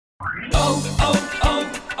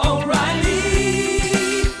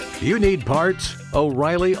O'Reilly! You need parts?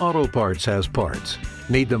 O'Reilly Auto Parts has parts.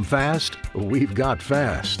 Need them fast? We've got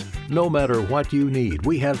fast. No matter what you need,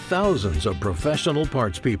 we have thousands of professional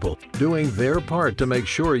parts people doing their part to make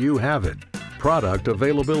sure you have it. Product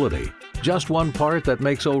availability. Just one part that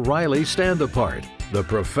makes O'Reilly stand apart. The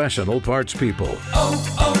professional parts people.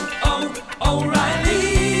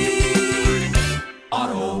 O'Reilly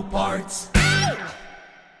Auto Parts.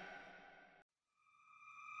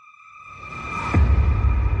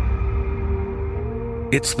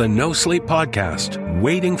 It's the NoSleep podcast,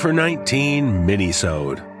 Waiting for 19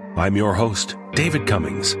 Minisode. I'm your host, David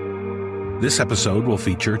Cummings. This episode will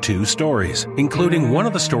feature 2 stories, including one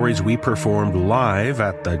of the stories we performed live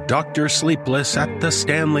at the Dr. Sleepless at the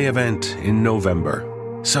Stanley event in November.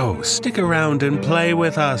 So stick around and play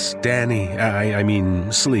with us,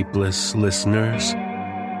 Sleepless listeners.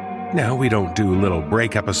 Now, we don't do little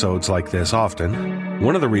break episodes like this often.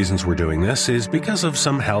 One of the reasons we're doing this is because of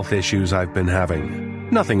some health issues I've been having.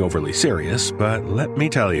 Nothing overly serious, but let me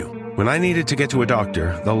tell you, when I needed to get to a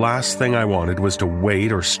doctor, the last thing I wanted was to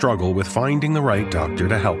wait or struggle with finding the right doctor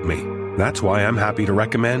to help me. That's why I'm happy to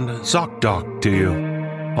recommend ZocDoc to you.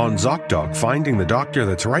 On ZocDoc, finding the doctor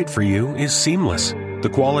that's right for you is seamless.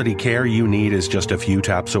 The quality care you need is just a few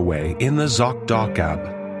taps away in the ZocDoc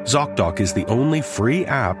app. ZocDoc is the only free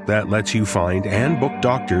app that lets you find and book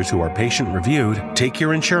doctors who are patient-reviewed, take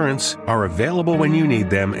your insurance, are available when you need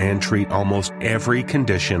them, and treat almost every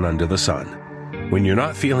condition under the sun. When you're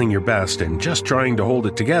not feeling your best and just trying to hold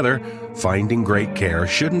it together, finding great care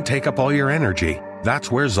shouldn't take up all your energy. That's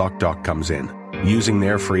where ZocDoc comes in. Using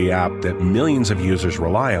their free app that millions of users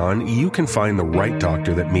rely on, you can find the right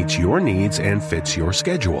doctor that meets your needs and fits your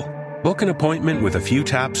schedule. Book an appointment with a few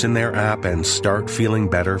taps in their app and start feeling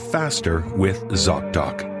better faster with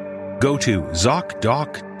ZocDoc. Go to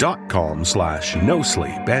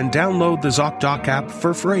ZocDoc.com/NoSleep and download the ZocDoc app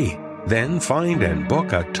for free. Then find and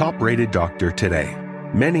book a top-rated doctor today.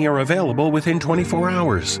 Many are available within 24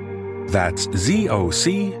 hours. That's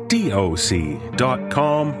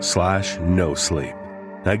ZocDoc.com/NoSleep.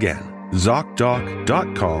 Again,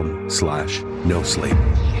 ZocDoc.com/NoSleep.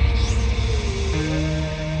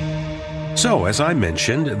 So, as I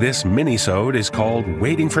mentioned, this minisode is called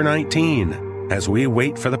Waiting for 19, as we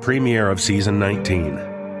wait for the premiere of Season 19.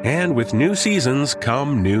 And with new seasons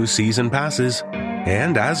come new season passes.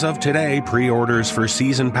 And as of today, pre-orders for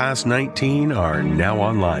Season Pass 19 are now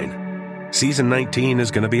online. Season 19 is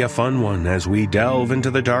going to be a fun one as we delve into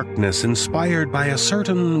the darkness inspired by a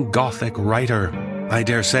certain Gothic writer. I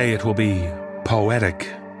dare say it will be poetic.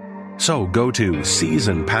 So go to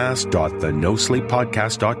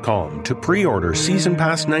seasonpass.thenosleeppodcast.com to pre-order Season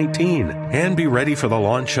Pass 19 and be ready for the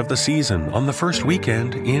launch of the season on the first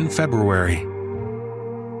weekend in February.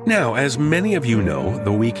 Now, as many of you know,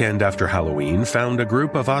 the weekend after Halloween found a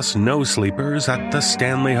group of us no-sleepers at the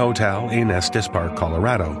Stanley Hotel in Estes Park,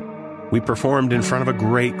 Colorado. We performed in front of a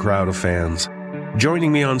great crowd of fans.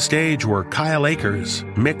 Joining me on stage were Kyle Akers,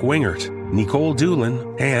 Mick Wingert, Nicole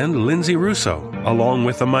Doolin, and Lindsay Russo, along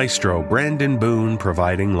with the maestro Brandon Boone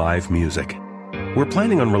providing live music. We're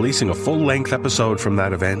planning on releasing a full-length episode from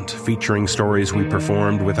that event featuring stories we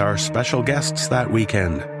performed with our special guests that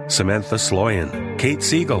weekend, Samantha Sloyan, Kate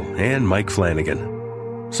Siegel, and Mike Flanagan.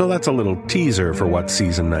 So that's a little teaser for what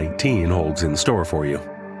Season 19 holds in store for you.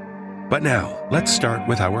 But now, let's start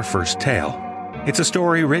with our first tale. It's a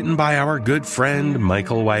story written by our good friend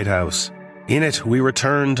Michael Whitehouse. In it, we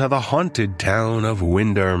return to the haunted town of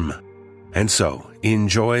Windham. And so,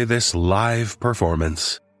 enjoy this live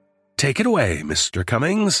performance. Take it away, Mr.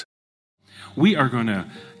 Cummings. We are going to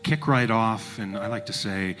kick right off, and I like to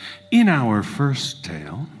say, in our first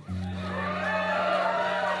tale,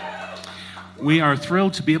 we are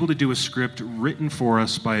thrilled to be able to do a script written for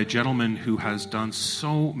us by a gentleman who has done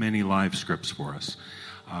so many live scripts for us.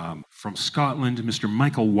 From Scotland, Mr.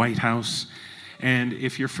 Michael Whitehouse. And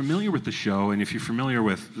if you're familiar with the show, and if you're familiar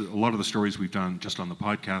with a lot of the stories we've done just on the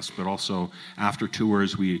podcast, but also after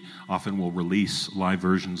tours, we often will release live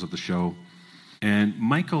versions of the show. And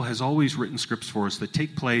Michael has always written scripts for us that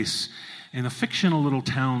take place in a fictional little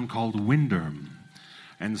town called Windham.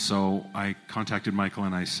 And so I contacted Michael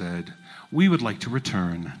and I said, we would like to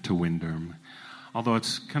return to Windham. Although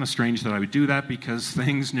it's kind of strange that I would do that because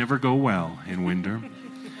things never go well in Windham.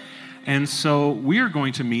 And so we are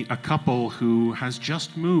going to meet a couple who has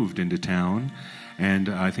just moved into town, and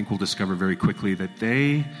I think we'll discover very quickly that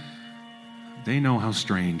they know how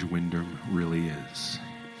strange Windham really is.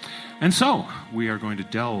 And so we are going to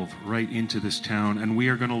delve right into this town, and we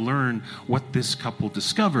are going to learn what this couple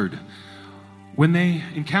discovered when they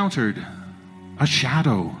encountered a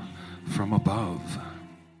shadow from above.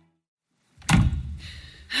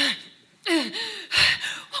 What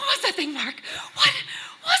was that thing, Mark? What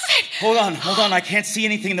was it? Hold on. I can't see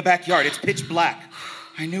anything in the backyard. It's pitch black.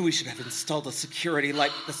 I knew we should have installed a security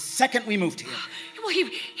light the second we moved here. Well, he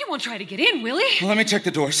won't try to get in, will he? Well, let me check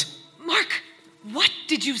the doors. Mark, what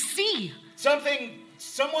did you see?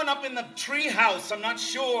 Someone up in the tree house. I'm not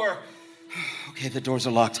sure. Okay, the doors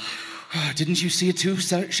are locked. Didn't you see it too,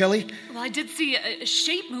 Shelley? Well, I did see a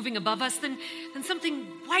shape moving above us, then something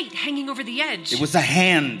white hanging over the edge. It was a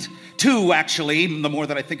hand. Two, actually, the more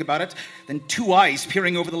that I think about it. Then two eyes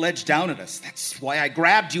peering over the ledge down at us. That's why I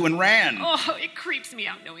grabbed you and ran. Oh, it creeps me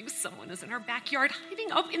out knowing someone is in our backyard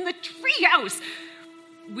hiding up in the treehouse.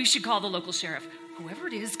 We should call the local sheriff. Whoever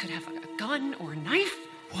it is could have a gun or a knife.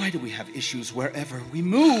 Why do we have issues wherever we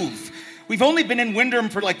move? We've only been in Wyndham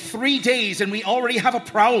for like 3 days, and we already have a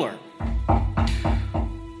prowler.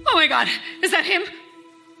 Oh my God, is that him?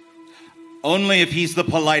 Only if he's the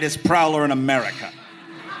politest prowler in America.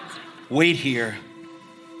 Wait here.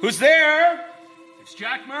 Who's there? It's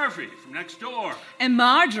Jack Murphy from next door. And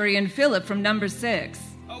Marjorie and Philip from number 6.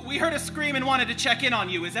 We heard a scream and wanted to check in on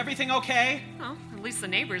you. Is everything okay? Well, at least the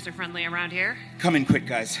neighbors are friendly around here. Come in quick,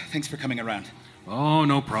 guys. Thanks for coming around. Oh,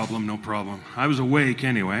 no problem. I was awake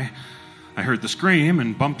anyway. I heard the scream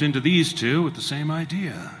and bumped into these two with the same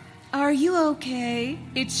idea. Are you okay?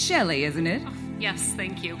 It's Shelley, isn't it? Oh, yes,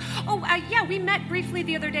 thank you. Oh, yeah, we met briefly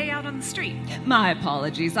the other day out on the street. My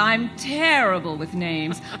apologies. I'm terrible with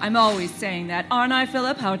names. I'm always saying that. Aren't I,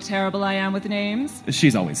 Philip? How terrible I am with names?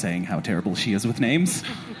 She's always saying how terrible she is with names.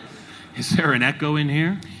 Is there an echo in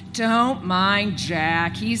here? Don't mind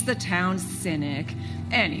Jack. He's the town's cynic.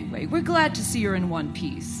 Anyway, we're glad to see you're in one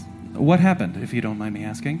piece. What happened, if you don't mind me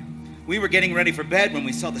asking? We were getting ready for bed when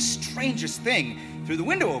we saw the strangest thing through the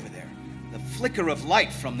window over there. The flicker of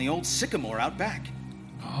light from the old sycamore out back.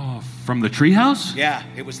 Oh, from the treehouse? Yeah,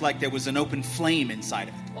 it was like there was an open flame inside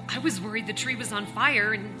of it. Well, I was worried the tree was on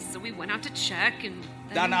fire, and so we went out to check, and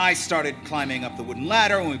then... Then I started climbing up the wooden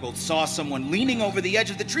ladder, and we both saw someone leaning over the edge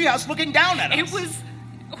of the treehouse looking down at us. It was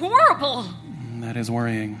horrible. That is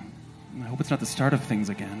worrying. I hope it's not the start of things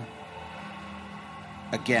again.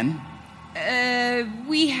 Again?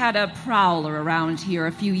 We had a prowler around here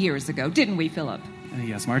a few years ago, didn't we, Philip?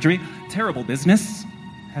 Yes, Marjorie. Terrible business.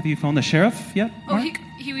 Have you phoned the sheriff yet, Mark?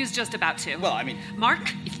 Oh, he was just about to. Well, I mean...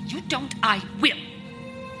 Mark, if you don't, I will.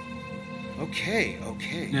 Okay.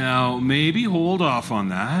 Now, maybe hold off on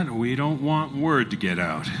that. We don't want word to get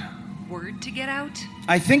out. Word to get out?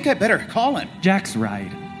 I think I better call him. Jack's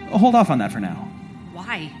right. Hold off on that for now.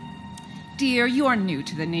 Why? Dear, you are new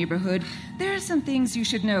to the neighborhood. There are some things you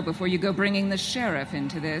should know before you go bringing the sheriff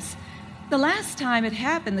into this. The last time it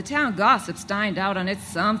happened, the town gossips dined out on it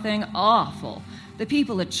something awful. The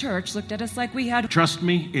people at church looked at us like we had... Trust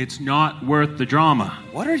me, it's not worth the drama.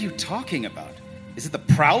 What are you talking about? Is it the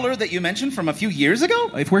prowler that you mentioned from a few years ago?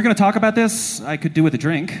 If we're going to talk about this, I could do with a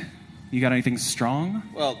drink. You got anything strong?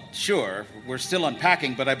 Well, sure. We're still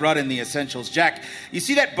unpacking, but I brought in the essentials. Jack, you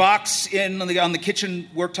see that box on the kitchen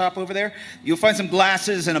worktop over there? You'll find some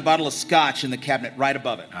glasses and a bottle of scotch in the cabinet right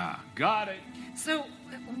above it. Got it. So,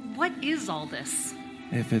 what is all this?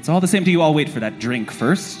 If it's all the same to you, I'll wait for that drink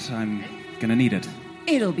first. I'm gonna need it.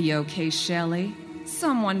 It'll be okay, Shelley.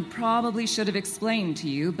 Someone probably should have explained to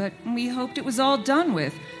you, but we hoped it was all done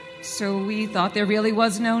with. So we thought there really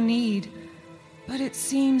was no need. But it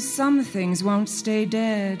seems some things won't stay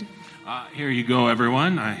dead. Here you go,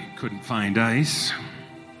 everyone. I couldn't find ice.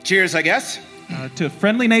 Cheers, I guess. To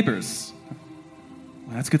friendly neighbors.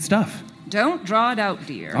 Well, that's good stuff. Don't draw it out,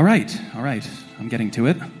 dear. All right. I'm getting to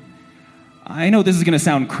it. I know this is going to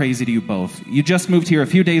sound crazy to you both. You just moved here a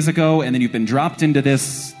few days ago, and then you've been dropped into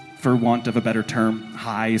this, for want of a better term,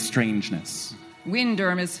 high strangeness.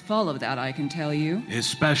 Wyndham is full of that, I can tell you.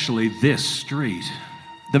 Especially this street.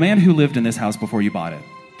 The man who lived in this house before you bought it,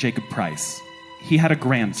 Jacob Price, he had a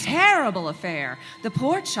grandson. Terrible affair. The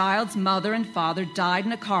poor child's mother and father died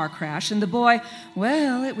in a car crash, and the boy,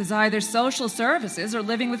 well, it was either social services or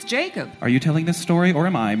living with Jacob. Are you telling this story, or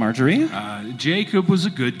am I, Marjorie? Jacob was a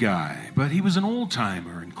good guy, but he was an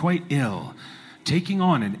old-timer and quite ill. Taking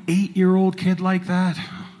on an 8-year-old kid like that,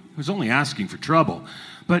 he was only asking for trouble.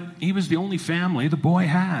 But he was the only family the boy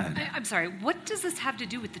had. I'm sorry, what does this have to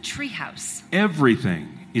do with the treehouse?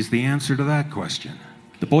 Everything is the answer to that question.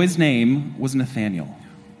 The boy's name was Nathaniel.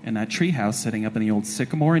 And that treehouse sitting up in the old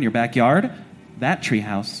sycamore in your backyard, that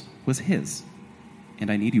treehouse was his. And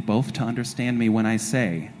I need you both to understand me when I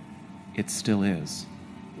say it still is.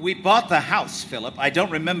 We bought the house, Philip. I don't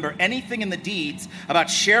remember anything in the deeds about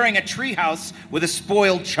sharing a treehouse with a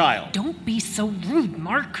spoiled child. Don't be so rude,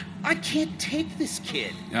 Mark. I can't take this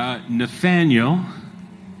kid. Nathaniel.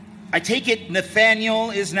 I take it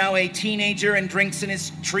Nathaniel is now a teenager and drinks in his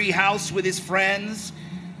treehouse with his friends.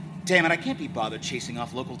 Damn it, I can't be bothered chasing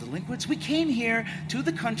off local delinquents. We came here to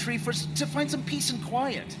the country to find some peace and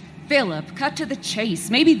quiet. Philip, cut to the chase.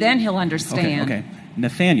 Maybe then he'll understand. Okay.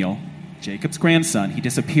 Nathaniel, Jacob's grandson, he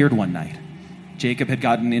disappeared one night. Jacob had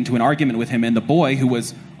gotten into an argument with him, and the boy, who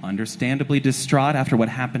was understandably distraught after what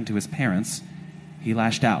happened to his parents, he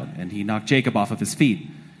lashed out, and he knocked Jacob off of his feet.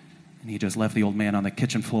 And he just left the old man on the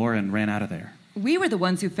kitchen floor and ran out of there. We were the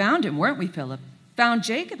ones who found him, weren't we, Philip? Found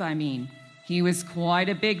Jacob, I mean. He was quite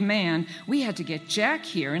a big man. We had to get Jack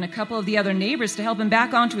here and a couple of the other neighbors to help him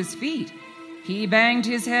back onto his feet. He banged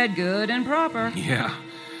his head good and proper. Yeah.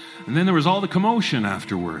 And then there was all the commotion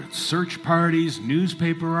afterwards. Search parties,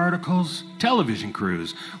 newspaper articles, television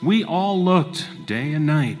crews. We all looked day and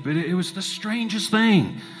night, but it was the strangest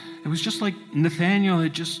thing. It was just like Nathaniel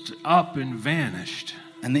had just up and vanished.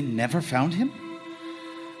 And they never found him?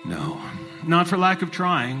 No, not for lack of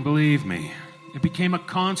trying, believe me. It became a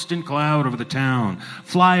constant cloud over the town.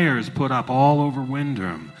 Flyers put up all over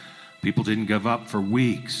Windham. People didn't give up for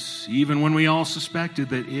weeks, even when we all suspected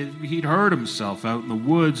that he'd hurt himself out in the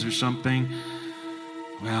woods or something.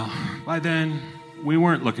 Well, by then, we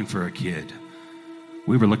weren't looking for a kid.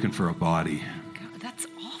 We were looking for a body. God, that's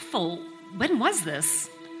awful. When was this?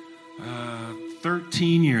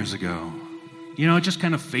 13 years ago. You know, it just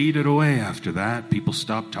kind of faded away after that. People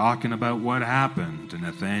stopped talking about what happened to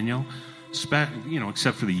Nathaniel,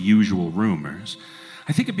 except for the usual rumors.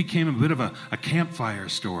 I think it became a bit of a campfire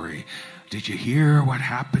story. Did you hear what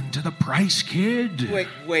happened to the Price kid?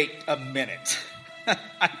 Wait a minute.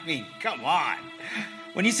 I mean, come on.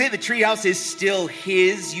 When you say the treehouse is still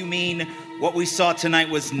his, you mean what we saw tonight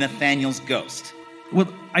was Nathaniel's ghost?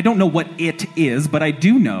 Well, I don't know what it is, but I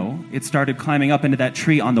do know it started climbing up into that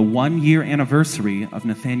tree on the 1-year anniversary of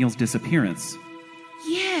Nathaniel's disappearance.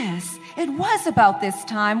 Yes, it was about this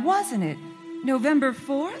time, wasn't it? November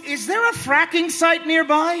 4th? Is there a fracking site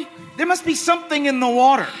nearby? There must be something in the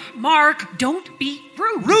water. Mark, don't be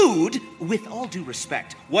rude. Rude? With all due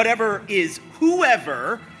respect, whoever is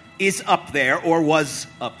up there or was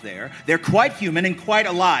up there, they're quite human and quite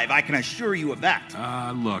alive. I can assure you of that.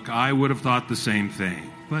 Look, I would have thought the same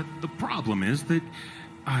thing. But the problem is that,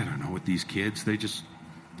 I don't know, with these kids, they just...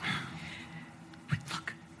 Wait,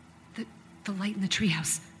 look. The light in the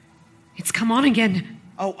treehouse. It's come on again.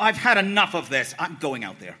 Oh, I've had enough of this. I'm going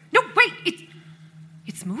out there. No, wait.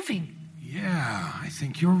 It's moving. Yeah, I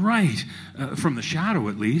think you're right. From the shadow,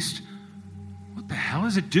 at least. What the hell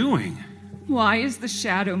is it doing? Why is the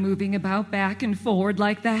shadow moving about back and forward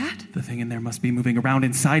like that? The thing in there must be moving around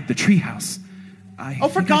inside the treehouse.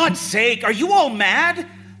 For God's sake, are you all mad?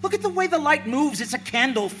 Look at the way the light moves. It's a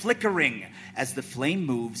candle flickering. As the flame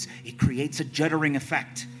moves, it creates a juddering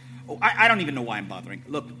effect. Oh, I don't even know why I'm bothering.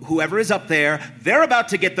 Look, whoever is up there, they're about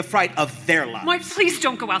to get the fright of their lives. Mark, please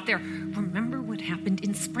don't go out there. Remember what happened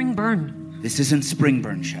in Springburn. This isn't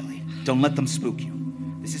Springburn, Shelley. Don't let them spook you.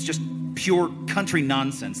 This is just pure country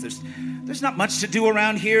nonsense. There's not much to do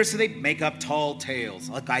around here, so they make up tall tales.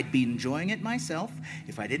 Look, I'd be enjoying it myself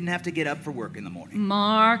if I didn't have to get up for work in the morning.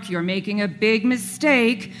 Mark, you're making a big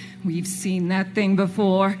mistake. We've seen that thing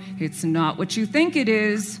before. It's not what you think it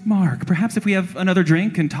is. Mark, perhaps if we have another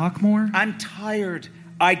drink and talk more? I'm tired.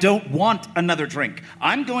 I don't want another drink.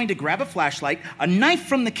 I'm going to grab a flashlight, a knife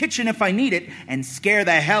from the kitchen if I need it, and scare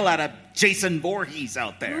the hell out of Jason Voorhees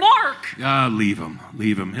out there. Mark! Leave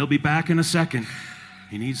him. He'll be back in a second.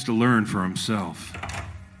 He needs to learn for himself.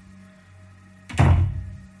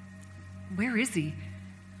 Where is he?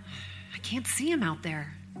 I can't see him out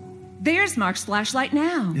there. There's Mark's flashlight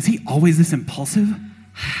now. Is he always this impulsive?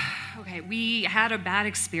 Okay, we had a bad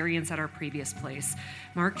experience at our previous place.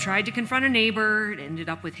 Mark tried to confront a neighbor. It ended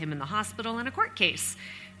up with him in the hospital and a court case.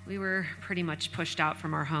 We were pretty much pushed out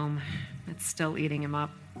from our home. It's still eating him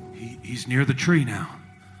up. He's near the tree now.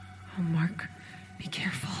 Oh, Mark, be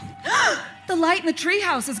careful. The light in the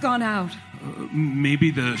treehouse has gone out.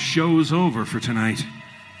 Maybe the show's over for tonight.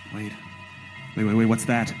 Wait, what's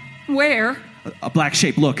that? Where? A black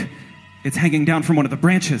shape, look. It's hanging down from one of the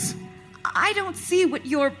branches. I don't see what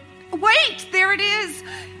you're... Wait, there it is.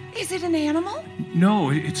 Is it an animal? No,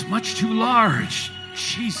 it's much too large.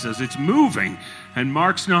 Jesus, it's moving, and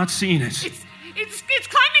Mark's not seen it. It's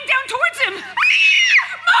climbing down towards him.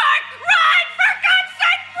 Mark, run! For God's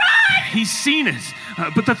sake, run! He's seen it,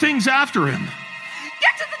 but the thing's after him.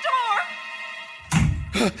 Get to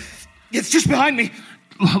the door! It's just behind me.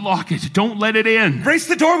 Lock it. Don't let it in. Brace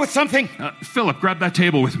the door with something. Philip, grab that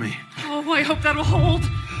table with me. Oh, I hope that'll hold.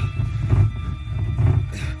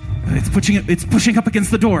 It's pushing up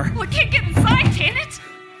against the door. Well, it can't get inside, can it?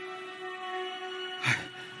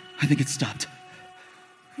 I think it stopped.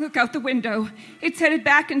 Look out the window. It's headed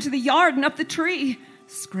back into the yard and up the tree,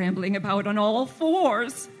 scrambling about on all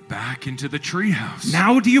fours. Back into the treehouse.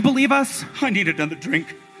 Now do you believe us? I need another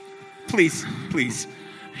drink. Please, please.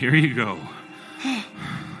 Here you go.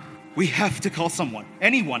 We have to call someone.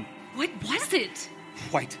 Anyone. What was it?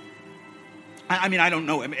 White. I mean, I don't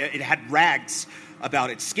know. I mean, it had rags about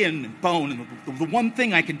its skin and bone. And the one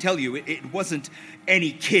thing I can tell you, it wasn't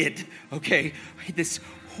any kid, okay? I had this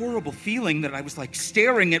horrible feeling that I was like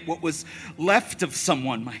staring at what was left of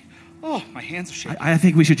someone. My hands are shaking. I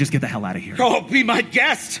think we should just get the hell out of here. Oh, be my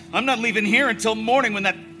guest. I'm not leaving here until morning when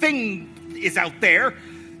that thing is out there.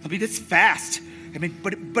 I mean, it's fast. I mean,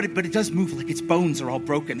 but it does move like its bones are all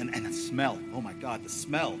broken. And the smell, oh my God, the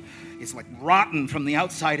smell is like rotten from the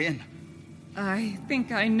outside in. I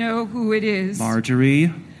think I know who it is.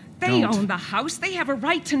 Marjorie. They own the house. They have a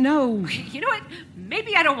right to know. You know what?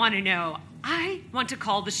 Maybe I don't want to know. I want to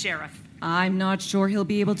call the sheriff. I'm not sure he'll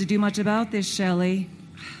be able to do much about this, Shelley.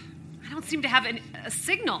 I don't seem to have a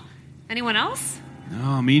signal. Anyone else?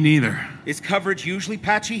 No, me neither. Is coverage usually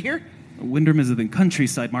patchy here? Wyndham is in the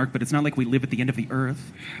countryside, Mark, but it's not like we live at the end of the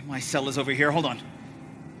earth. My cell is over here. Hold on.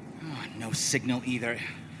 Oh, no signal either.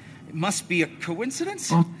 It must be a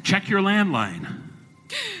coincidence. Oh, check your landline.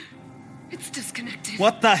 It's disconnected.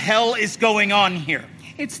 What the hell is going on here?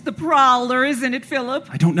 It's the Prowler, isn't it, Philip?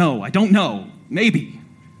 I don't know. Maybe.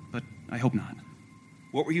 But I hope not.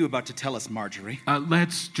 What were you about to tell us, Marjorie?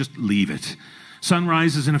 Let's just leave it.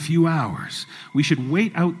 Sunrise is in a few hours. We should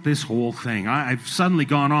wait out this whole thing. I've suddenly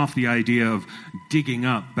gone off the idea of digging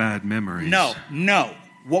up bad memories. No.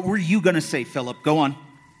 What were you going to say, Philip? Go on.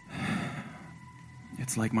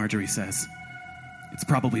 It's like Marjorie says. It's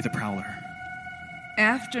probably the Prowler.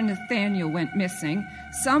 After Nathaniel went missing,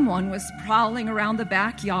 someone was prowling around the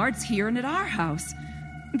backyards here and at our house.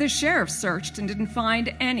 The sheriff searched and didn't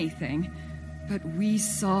find anything, but we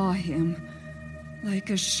saw him, like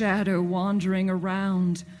a shadow wandering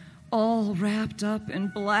around, all wrapped up in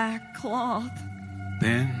black cloth.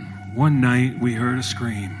 Then, one night, we heard a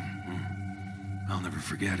scream. I'll never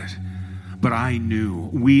forget it. But I knew.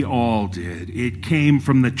 We all did. It came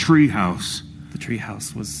from the treehouse. The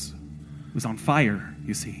treehouse was on fire,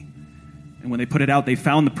 you see. And when they put it out, they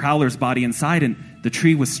found the Prowler's body inside, and the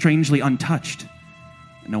tree was strangely untouched.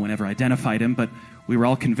 No one ever identified him, but we were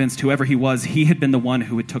all convinced whoever he was, he had been the one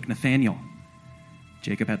who had took Nathaniel.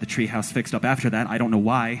 Jacob had the treehouse fixed up after that. I don't know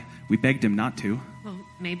why. We begged him not to. Well,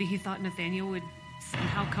 maybe he thought Nathaniel would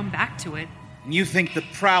somehow come back to it. And you think the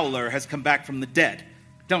Prowler has come back from the dead,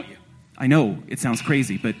 don't you? I know, it sounds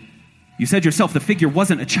crazy, but you said yourself the figure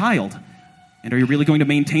wasn't a child. And are you really going to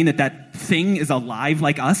maintain that thing is alive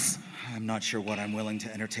like us? I'm not sure what I'm willing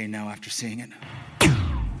to entertain now after seeing it.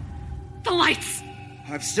 The lights!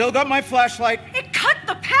 I've still got my flashlight. It cut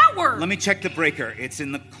the power! Let me check the breaker. It's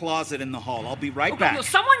in the closet in the hall. I'll be right back. Will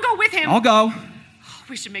someone go with him? I'll go. Oh,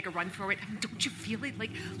 we should make a run for it. I mean, don't you feel it?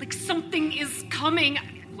 Like something is coming.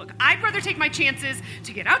 Look, I'd rather take my chances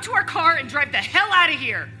to get out to our car and drive the hell out of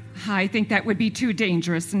here. I think that would be too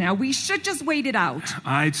dangerous now. We should just wait it out.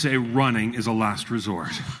 I'd say running is a last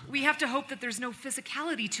resort. We have to hope that there's no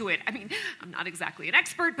physicality to it. I mean, I'm not exactly an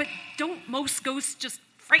expert, but don't most ghosts just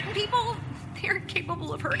frighten people? They aren't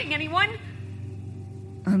capable of hurting anyone.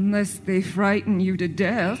 Unless they frighten you to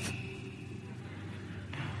death.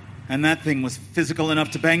 And that thing was physical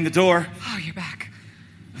enough to bang the door. Oh, you're back.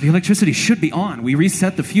 The electricity should be on. We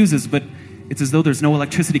reset the fuses, but it's as though there's no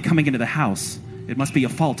electricity coming into the house. It must be a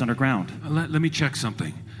fault underground. Let me check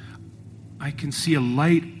something. I can see a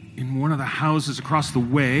light in one of the houses across the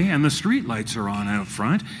way, and the street lights are on out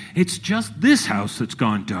front. It's just this house that's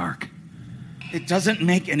gone dark. It doesn't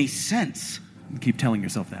make any sense. You keep telling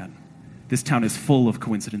yourself that. This town is full of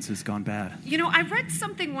coincidences gone bad. You know, I read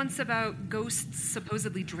something once about ghosts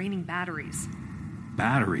supposedly draining batteries.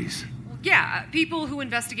 Batteries? Yeah, people who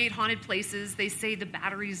investigate haunted places, they say the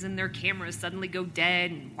batteries in their cameras suddenly go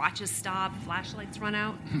dead and watches stop, flashlights run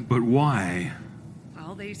out. But why?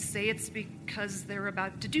 Well, they say it's because they're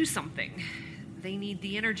about to do something. They need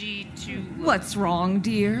the energy to... What's wrong,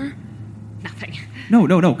 dear? Nothing. No,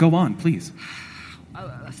 go on, please.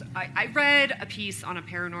 I read a piece on a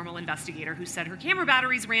paranormal investigator who said her camera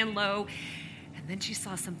batteries ran low, and then she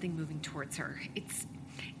saw something moving towards her.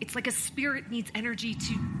 It's like a spirit needs energy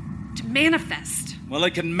to manifest. Well,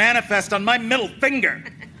 it can manifest on my middle finger.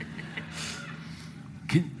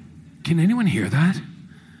 Can anyone hear that?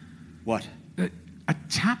 What? A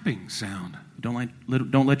tapping sound. Don't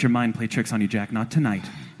let your mind play tricks on you, Jack. Not tonight.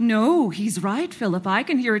 No, he's right, Philip. I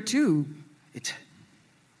can hear it too. It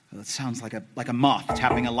sounds like a moth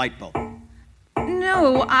tapping a light bulb.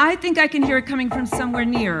 No, I think I can hear it coming from somewhere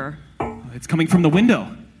near. It's coming from the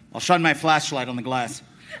window. I'll shine my flashlight on the glass.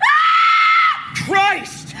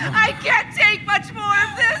 Christ! I can't take much more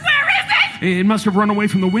of this. Where is it? It must have run away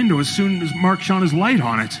from the window as soon as Mark shone his light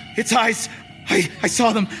on it. Its eyes. I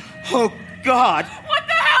saw them. Oh, God. What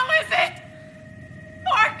the hell is it?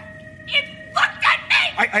 Mark, it looked at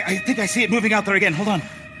me! I think I see it moving out there again. Hold on.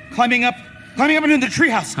 Climbing up into the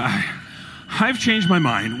treehouse. I've changed my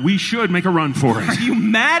mind. We should make a run for it. Are you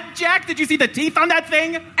mad, Jack? Did you see the teeth on that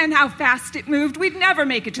thing? And how fast it moved. We'd never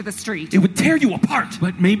make it to the street. It would tear you apart.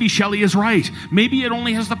 But maybe Shelley is right. Maybe it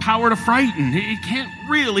only has the power to frighten. It can't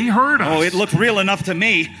really hurt us. Oh, it looked real enough to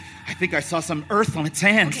me. I think I saw some earth on its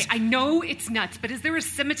hands. Okay, I know it's nuts, but is there a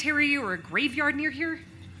cemetery or a graveyard near here?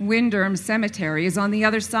 Windham Cemetery is on the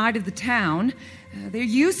other side of the town. There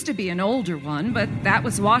used to be an older one, but that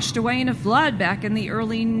was washed away in a flood back in the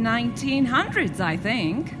early 1900s, I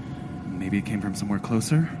think. Maybe it came from somewhere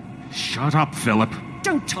closer? Shut up, Philip.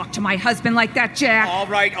 Don't talk to my husband like that, Jack. All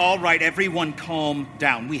right. Everyone calm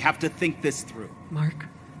down. We have to think this through. Mark.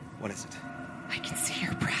 What is it? I can see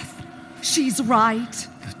your breath. She's right.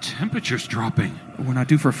 The temperature's dropping. We're not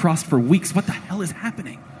due for frost for weeks. What the hell is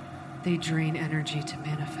happening? They drain energy to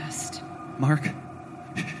manifest. Mark,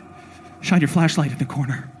 shine your flashlight in the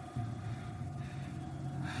corner.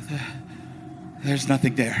 There's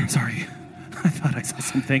nothing there. Sorry. I thought I saw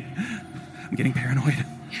something. I'm getting paranoid.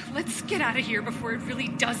 Let's get out of here before it really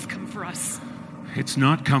does come for us. It's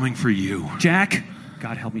not coming for you. Jack,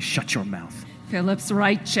 God help me, shut your mouth. Philip's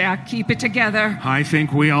right, Jack. Keep it together. I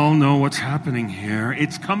think we all know what's happening here.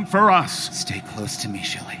 It's come for us. Stay close to me,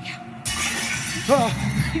 Shelley. Oh,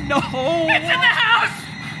 no! It's in the house!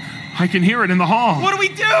 I can hear it in the hall. What do we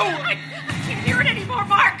do? I can't hear it anymore,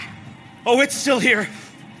 Mark! Oh, it's still here.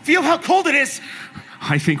 Feel how cold it is.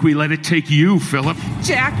 I think we let it take you, Philip.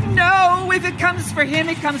 Jack, no! If it comes for him,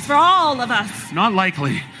 it comes for all of us. Not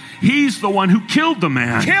likely. He's the one who killed the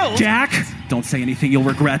man. Killed? Jack, don't say anything you'll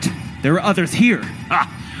regret. There are others here.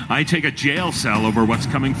 I take a jail cell over what's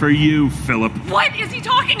coming for you, Philip. What is he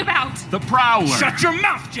talking about? The Prowler. Shut your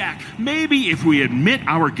mouth, Jack! Maybe if we admit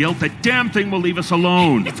our guilt, the damn thing will leave us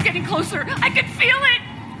alone. It's getting closer. I can feel it.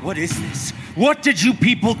 What is this? What did you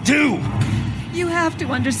people do? You have to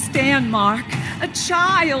understand, Mark. A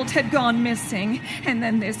child had gone missing, and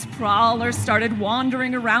then this prowler started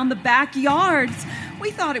wandering around the backyards.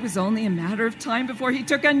 We thought it was only a matter of time before he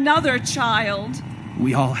took another child.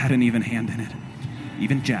 We all had an even hand in it.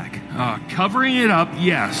 Even Jack. Covering it up,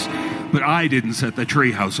 yes. But I didn't set the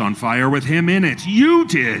treehouse on fire with him in it. You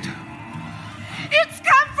did. It's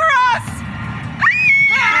come for us!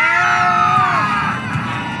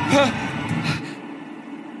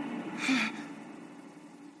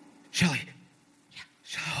 Shelley. Yeah.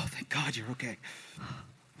 Oh, thank God you're okay.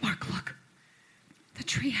 Mark, look. The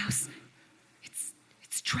treehouse. It's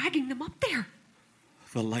dragging them up there.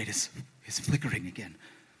 The light is flickering again.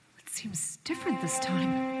 It seems different this time.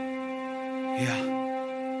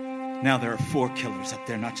 Yeah. Now there are 4 killers up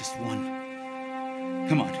there, not just one.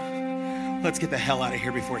 Come on. Let's get the hell out of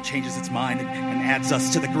here before it changes its mind and adds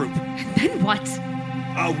us to the group. And then what?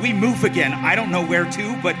 We move again. I don't know where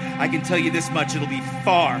to, but I can tell you this much. It'll be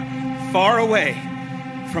far, far away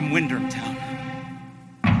from Windham Town.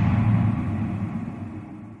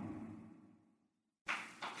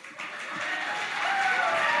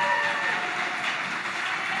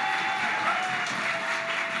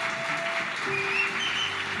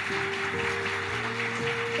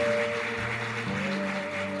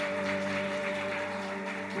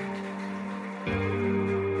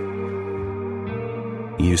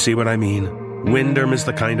 You see what I mean? Windham is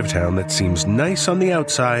the kind of town that seems nice on the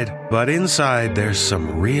outside, but inside there's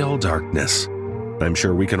some real darkness. I'm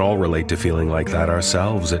sure we can all relate to feeling like that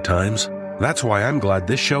ourselves at times. That's why I'm glad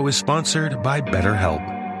this show is sponsored by BetterHelp.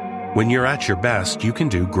 When you're at your best, you can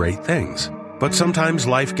do great things. But sometimes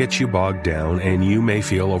life gets you bogged down and you may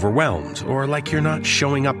feel overwhelmed or like you're not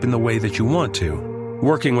showing up in the way that you want to.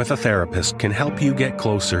 Working with a therapist can help you get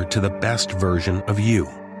closer to the best version of you.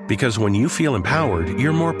 Because when you feel empowered,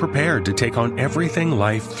 you're more prepared to take on everything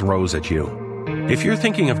life throws at you. If you're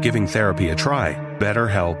thinking of giving therapy a try,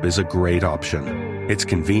 BetterHelp is a great option. It's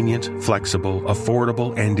convenient, flexible,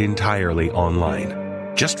 affordable, and entirely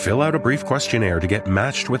online. Just fill out a brief questionnaire to get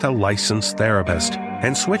matched with a licensed therapist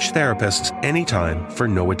and switch therapists anytime for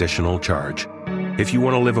no additional charge. If you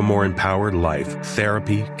want to live a more empowered life,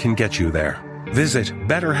 therapy can get you there. Visit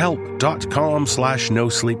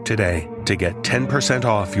BetterHelp.com/NoSleep today to to get 10%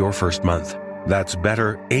 off your first month. That's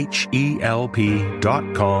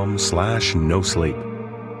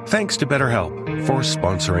betterhelp.com/nosleep. Thanks to BetterHelp for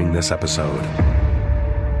sponsoring this episode.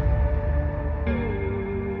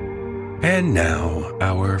 And now,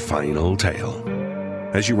 our final tale.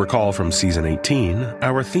 As you recall from Season 18,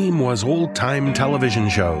 our theme was old-time television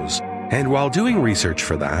shows. And while doing research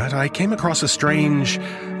for that, I came across a strange,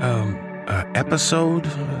 episode,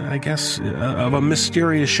 I guess, of a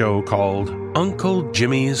mysterious show called Uncle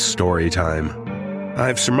Jimmy's Storytime.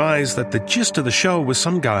 I've surmised that the gist of the show was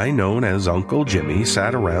some guy known as Uncle Jimmy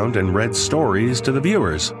sat around and read stories to the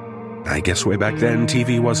viewers. I guess way back then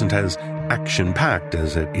TV wasn't as action-packed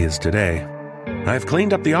as it is today. I've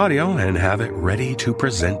cleaned up the audio and have it ready to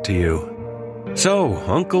present to you. So,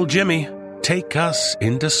 Uncle Jimmy, take us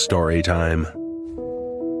into story time.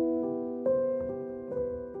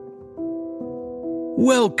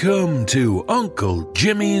 Welcome to Uncle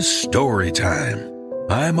Jimmy's Story Time.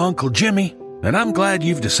 I'm Uncle Jimmy, and I'm glad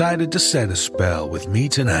you've decided to set a spell with me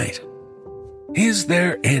tonight. Is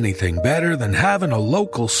there anything better than having a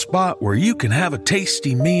local spot where you can have a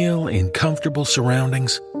tasty meal in comfortable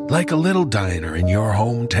surroundings, like a little diner in your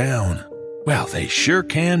hometown? Well, they sure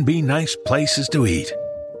can be nice places to eat.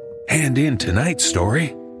 And in tonight's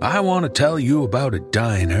story, I want to tell you about a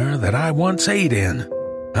diner that I once ate in.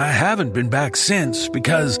 I haven't been back since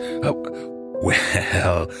because,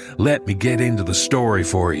 well, let me get into the story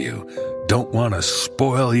for you. Don't want to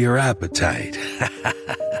spoil your appetite.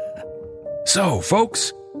 So,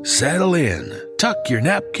 folks, settle in, tuck your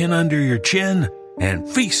napkin under your chin, and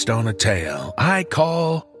feast on a tale I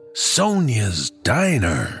call Sonia's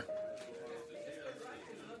Diner.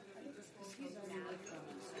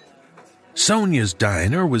 Sonia's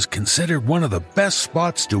Diner was considered one of the best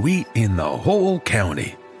spots to eat in the whole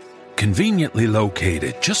county. Conveniently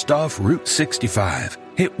located just off Route 65,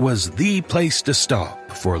 it was the place to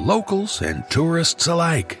stop for locals and tourists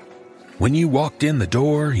alike. When you walked in the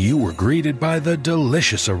door, you were greeted by the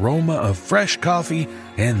delicious aroma of fresh coffee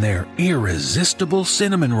and their irresistible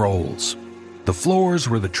cinnamon rolls. The floors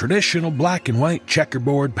were the traditional black and white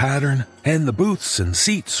checkerboard pattern, and the booths and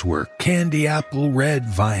seats were candy apple red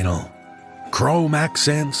vinyl. Chrome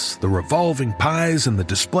accents, the revolving pies in the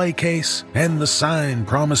display case, and the sign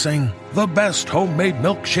promising the best homemade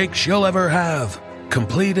milkshakes you'll ever have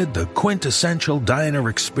completed the quintessential diner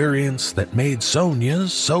experience that made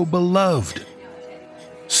Sonia's so beloved.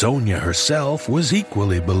 Sonia herself was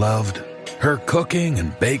equally beloved. Her cooking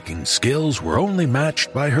and baking skills were only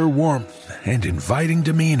matched by her warmth and inviting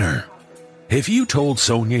demeanor. If you told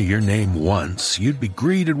Sonia your name once, you'd be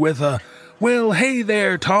greeted with a, "Well, hey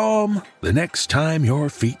there, Tom," the next time your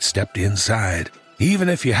feet stepped inside, even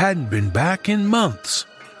if you hadn't been back in months.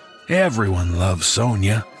 Everyone loved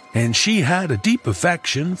Sonia, and she had a deep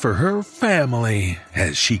affection for her family,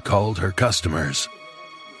 as she called her customers.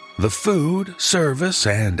 The food, service,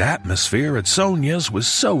 and atmosphere at Sonia's was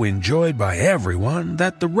so enjoyed by everyone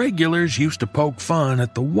that the regulars used to poke fun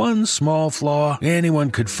at the one small flaw anyone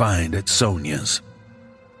could find at Sonia's.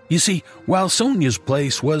 You see, while Sonia's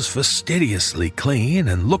place was fastidiously clean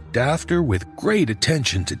and looked after with great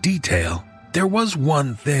attention to detail, there was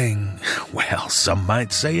one thing, well, some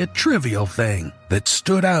might say a trivial thing, that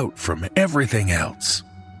stood out from everything else.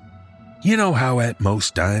 You know how at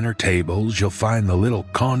most diner tables you'll find the little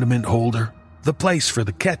condiment holder, the place for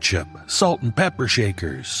the ketchup, salt and pepper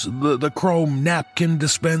shakers, the chrome napkin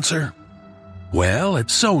dispenser? Well,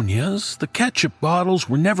 at Sonia's, the ketchup bottles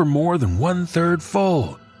were never more than 1/3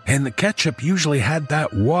 full, and the ketchup usually had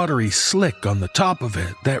that watery slick on the top of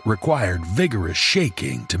it that required vigorous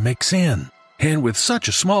shaking to mix in. And with such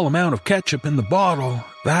a small amount of ketchup in the bottle,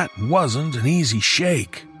 that wasn't an easy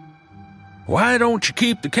shake. "Why don't you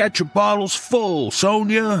keep the ketchup bottles full,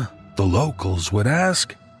 Sonia?" the locals would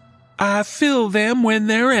ask. "I fill them when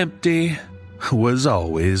they're empty," was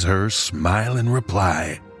always her smiling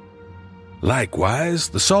reply. Likewise,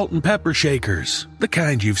 the salt and pepper shakers, the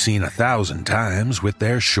kind you've seen 1,000 times with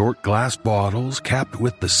their short glass bottles capped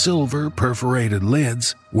with the silver perforated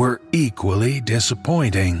lids, were equally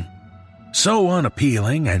disappointing. So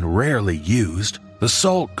unappealing and rarely used, the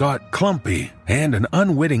salt got clumpy, and an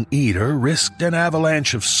unwitting eater risked an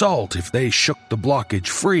avalanche of salt if they shook the blockage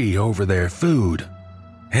free over their food.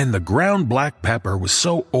 And the ground black pepper was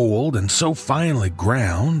so old and so finely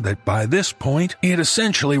ground that by this point it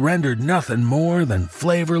essentially rendered nothing more than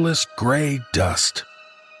flavorless gray dust.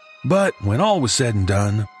 But when all was said and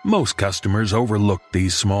done, most customers overlooked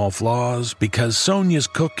these small flaws because Sonia's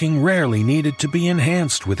cooking rarely needed to be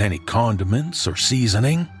enhanced with any condiments or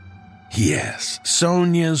seasoning. Yes,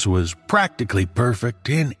 Sonia's was practically perfect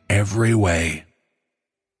in every way.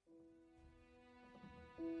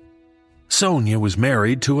 Sonia was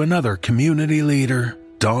married to another community leader,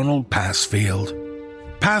 Donald Passfield.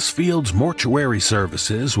 Passfield's mortuary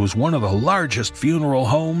services was one of the largest funeral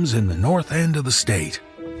homes in the north end of the state.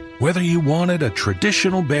 Whether you wanted a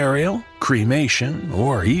traditional burial, cremation,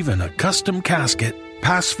 or even a custom casket,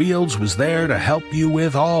 Passfield's was there to help you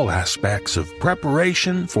with all aspects of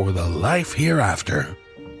preparation for the life hereafter.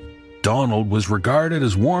 Donald was regarded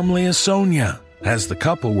as warmly as Sonia, as the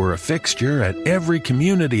couple were a fixture at every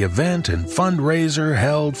community event and fundraiser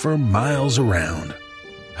held for miles around.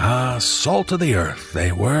 Ah, salt of the earth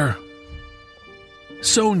they were.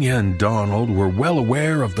 Sonia and Donald were well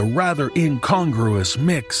aware of the rather incongruous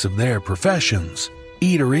mix of their professions,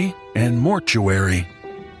 eatery and mortuary.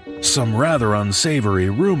 Some rather unsavory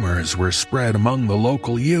rumors were spread among the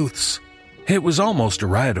local youths. It was almost a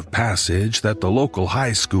rite of passage that the local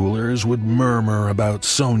high schoolers would murmur about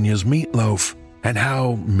Sonia's meatloaf, and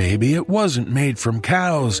how maybe it wasn't made from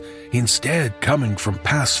cows, instead coming from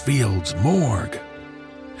Passfield's morgue.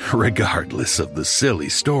 Regardless of the silly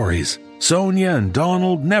stories, Sonia and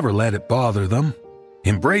Donald never let it bother them.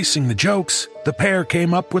 Embracing the jokes, the pair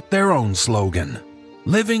came up with their own slogan,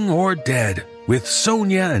 "Living or dead, with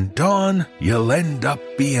Sonia and Don, you'll end up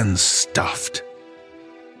being stuffed."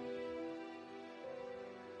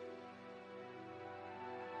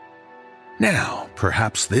 Now,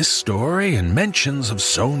 perhaps this story and mentions of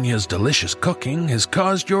Sonia's delicious cooking has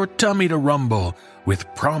caused your tummy to rumble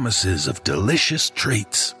with promises of delicious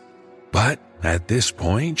treats. But at this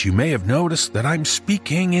point, you may have noticed that I'm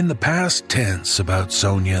speaking in the past tense about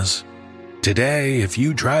Sonia's. Today, if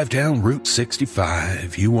you drive down Route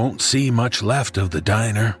 65, you won't see much left of the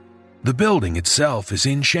diner. The building itself is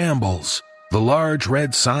in shambles. The large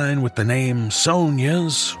red sign with the name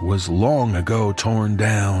Sonia's was long ago torn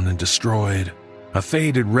down and destroyed. A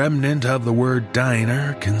faded remnant of the word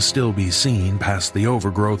diner can still be seen past the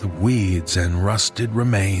overgrowth of weeds and rusted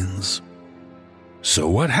remains. So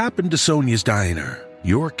what happened to Sonia's diner?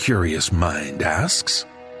 Your curious mind asks.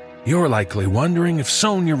 You're likely wondering if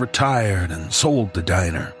Sonia retired and sold the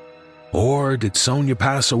diner. Or did Sonia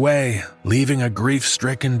pass away, leaving a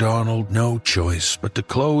grief-stricken Donald no choice but to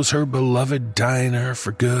close her beloved diner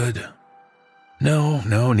for good? No,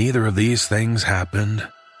 neither of these things happened.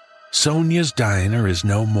 Sonia's diner is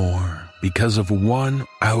no more because of one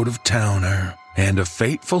out-of-towner and a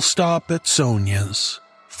fateful stop at Sonia's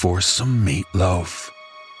for some meatloaf.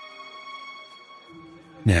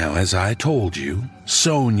 Now, as I told you,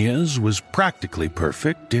 Sonia's was practically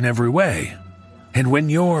perfect in every way. And when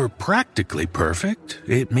you're practically perfect,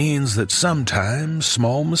 it means that sometimes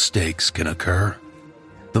small mistakes can occur.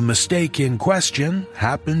 The mistake in question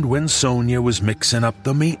happened when Sonia was mixing up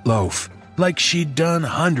the meatloaf, like she'd done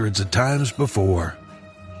hundreds of times before.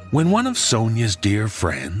 When one of Sonia's dear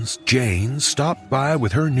friends, Jane, stopped by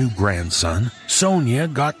with her new grandson, Sonia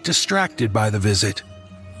got distracted by the visit.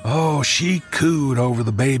 Oh, she cooed over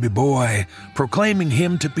the baby boy, proclaiming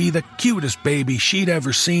him to be the cutest baby she'd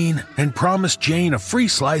ever seen, and promised Jane a free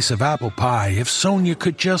slice of apple pie if Sonia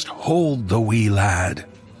could just hold the wee lad.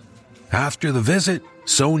 After the visit,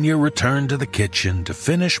 Sonia returned to the kitchen to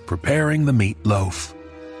finish preparing the meatloaf.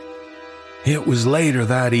 It was later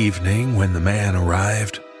that evening when the man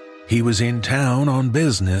arrived. He was in town on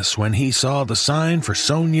business when he saw the sign for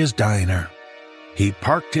Sonia's diner. He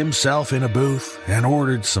parked himself in a booth and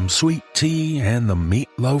ordered some sweet tea and the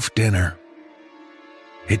meatloaf dinner.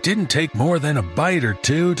 It didn't take more than a bite or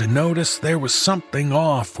two to notice there was something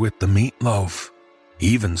off with the meatloaf.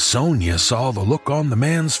 Even Sonia saw the look on the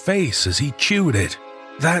man's face as he chewed it,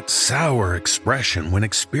 that sour expression when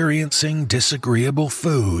experiencing disagreeable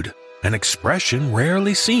food, an expression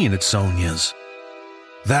rarely seen at Sonia's.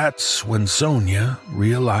 That's when Sonia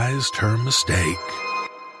realized her mistake.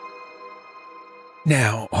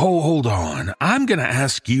 Now, hold on. I'm going to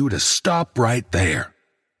ask you to stop right there.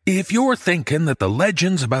 If you're thinking that the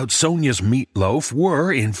legends about Sonia's meatloaf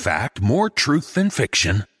were, in fact, more truth than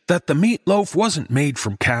fiction, that the meatloaf wasn't made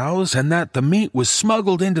from cows, and that the meat was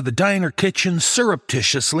smuggled into the diner kitchen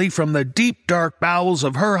surreptitiously from the deep, dark bowels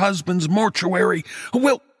of her husband's mortuary,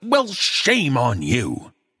 well, shame on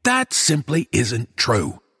you. That simply isn't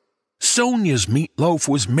true. Sonia's meatloaf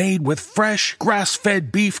was made with fresh,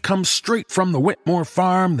 grass-fed beef come straight from the Whitmore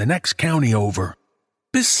farm the next county over.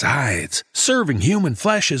 Besides, serving human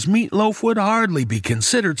flesh as meatloaf would hardly be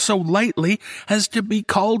considered so lightly as to be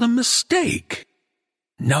called a mistake.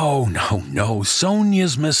 No,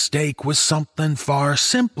 Sonia's mistake was something far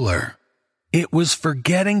simpler. It was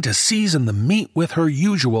forgetting to season the meat with her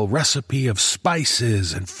usual recipe of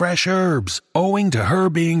spices and fresh herbs, owing to her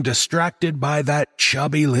being distracted by that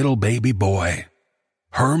chubby little baby boy.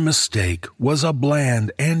 Her mistake was a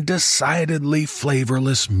bland and decidedly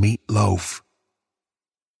flavorless meatloaf.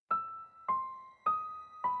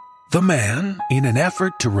 The man, in an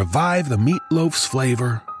effort to revive the meatloaf's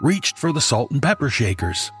flavor, reached for the salt and pepper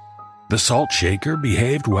shakers. The salt shaker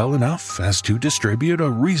behaved well enough as to distribute a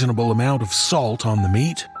reasonable amount of salt on the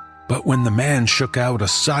meat, but when the man shook out a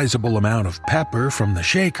sizable amount of pepper from the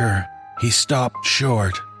shaker, he stopped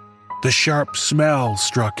short. The sharp smell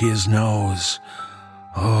struck his nose.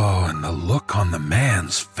 Oh, and the look on the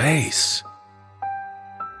man's face.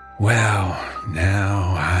 Well,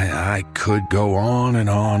 now I could go on and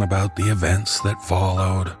on about the events that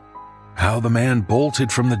followed. How the man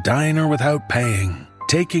bolted from the diner without paying,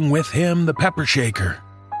 taking with him the pepper shaker.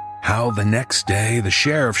 How the next day the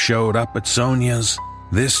sheriff showed up at Sonia's,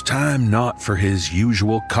 this time not for his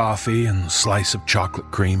usual coffee and slice of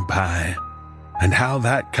chocolate cream pie. And how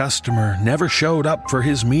that customer never showed up for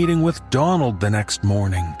his meeting with Donald the next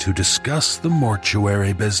morning to discuss the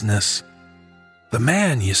mortuary business. The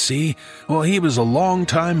man, you see, well, he was a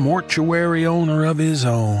long-time mortuary owner of his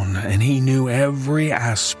own, and he knew every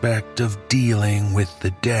aspect of dealing with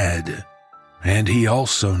the dead. And he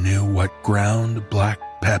also knew what ground black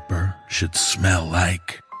pepper should smell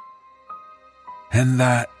like. And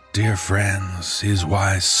that, dear friends, is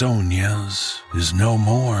why Sonia's is no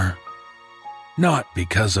more. Not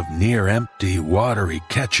because of near-empty, watery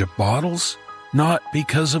ketchup bottles, not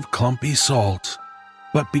because of clumpy salt,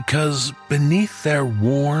 but because beneath their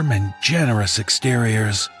warm and generous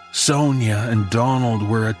exteriors, Sonia and Donald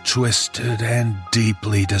were a twisted and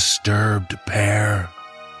deeply disturbed pair.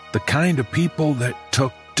 The kind of people that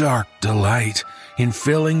took dark delight in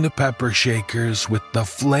filling the pepper shakers with the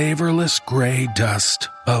flavorless gray dust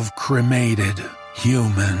of cremated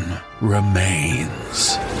human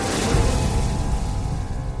remains.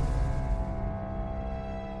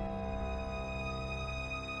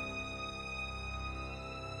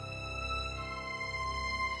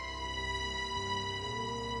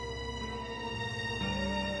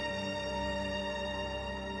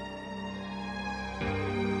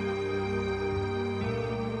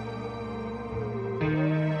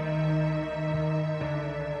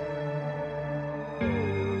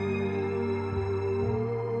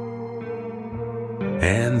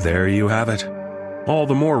 And there you have it. All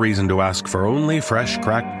the more reason to ask for only fresh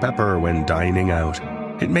cracked pepper when dining out.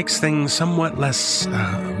 It makes things somewhat less,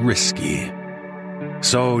 risky.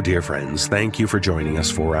 So, dear friends, thank you for joining us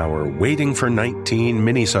for our Waiting for 19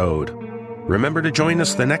 Minisode. Remember to join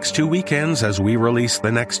us the next 2 weekends as we release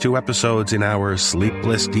the next 2 episodes in our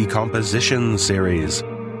Sleepless Decomposition series.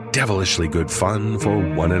 Devilishly good fun for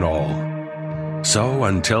one and all. So,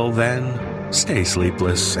 until then, stay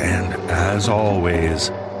sleepless, and as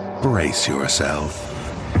always, brace yourself.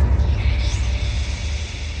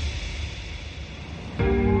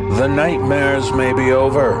 The nightmares may be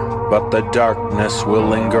over, but the darkness will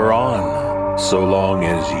linger on, so long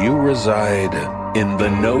as you reside in the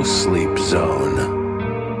No-Sleep Zone.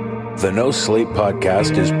 The No-Sleep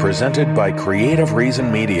podcast is presented by Creative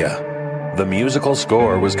Reason Media. The musical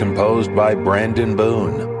score was composed by Brandon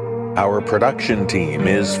Boone. Our production team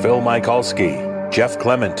is Phil Michalski, Jeff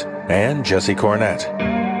Clement, and Jesse Cornett.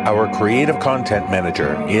 Our creative content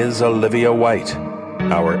manager is Olivia White.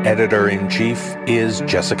 Our editor-in-chief is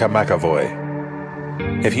Jessica McAvoy.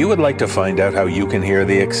 If you would like to find out how you can hear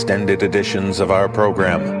the extended editions of our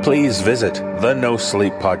program, please visit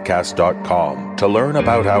thenosleeppodcast.com to learn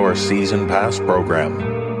about our Season Pass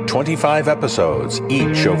program. 25 episodes,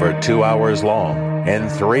 each over 2 hours long,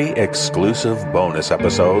 and 3 exclusive bonus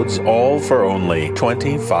episodes, all for only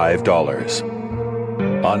 $25.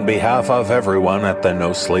 On behalf of everyone at the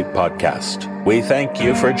No Sleep Podcast, we thank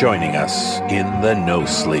you for joining us in the No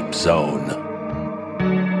Sleep Zone.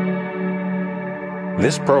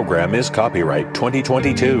 This program is copyright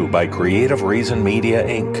 2022 by Creative Reason Media,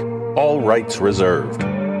 Inc., all rights reserved.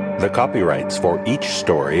 The copyrights for each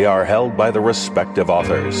story are held by the respective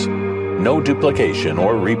authors. No duplication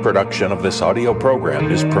or reproduction of this audio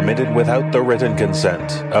program is permitted without the written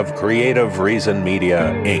consent of Creative Reason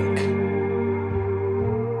Media, Inc.